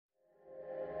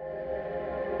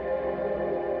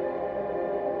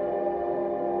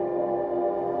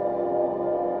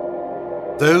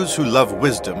Those who love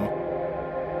wisdom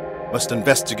must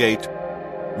investigate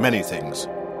many things.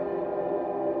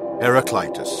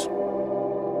 Heraclitus.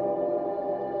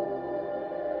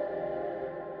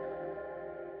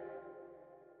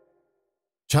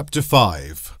 Chapter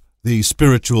 5. The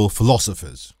Spiritual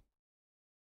Philosophers.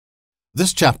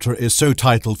 This chapter is so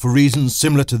titled for reasons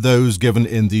similar to those given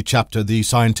in the chapter The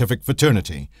Scientific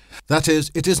Fraternity. That is,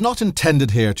 it is not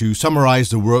intended here to summarize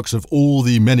the works of all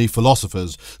the many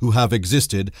philosophers who have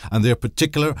existed and their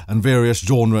particular and various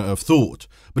genre of thought,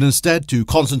 but instead to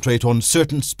concentrate on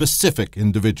certain specific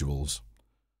individuals.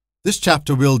 This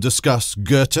chapter will discuss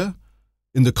Goethe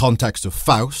in the context of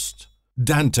Faust,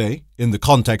 Dante in the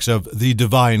context of the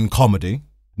Divine Comedy,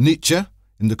 Nietzsche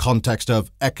in the context of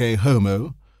Ecce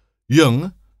Homo,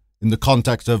 Jung in the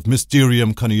context of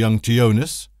Mysterium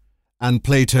Conjunctionis, and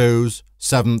Plato's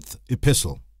Seventh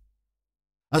Epistle.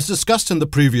 As discussed in the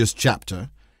previous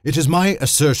chapter, it is my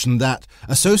assertion that,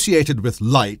 associated with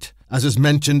light, as is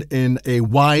mentioned in a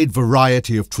wide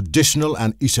variety of traditional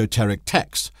and esoteric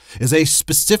texts, is a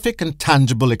specific and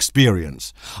tangible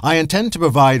experience. I intend to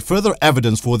provide further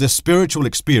evidence for this spiritual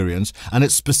experience and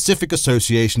its specific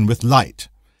association with light.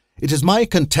 It is my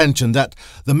contention that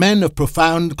the men of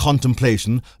profound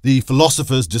contemplation, the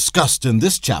philosophers discussed in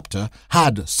this chapter,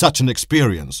 had such an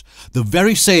experience, the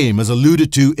very same as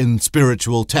alluded to in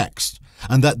spiritual texts,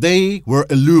 and that they were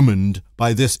illumined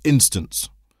by this instance.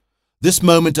 This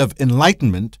moment of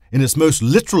enlightenment, in its most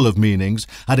literal of meanings,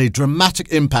 had a dramatic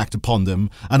impact upon them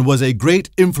and was a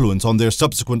great influence on their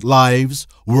subsequent lives,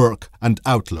 work, and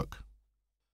outlook.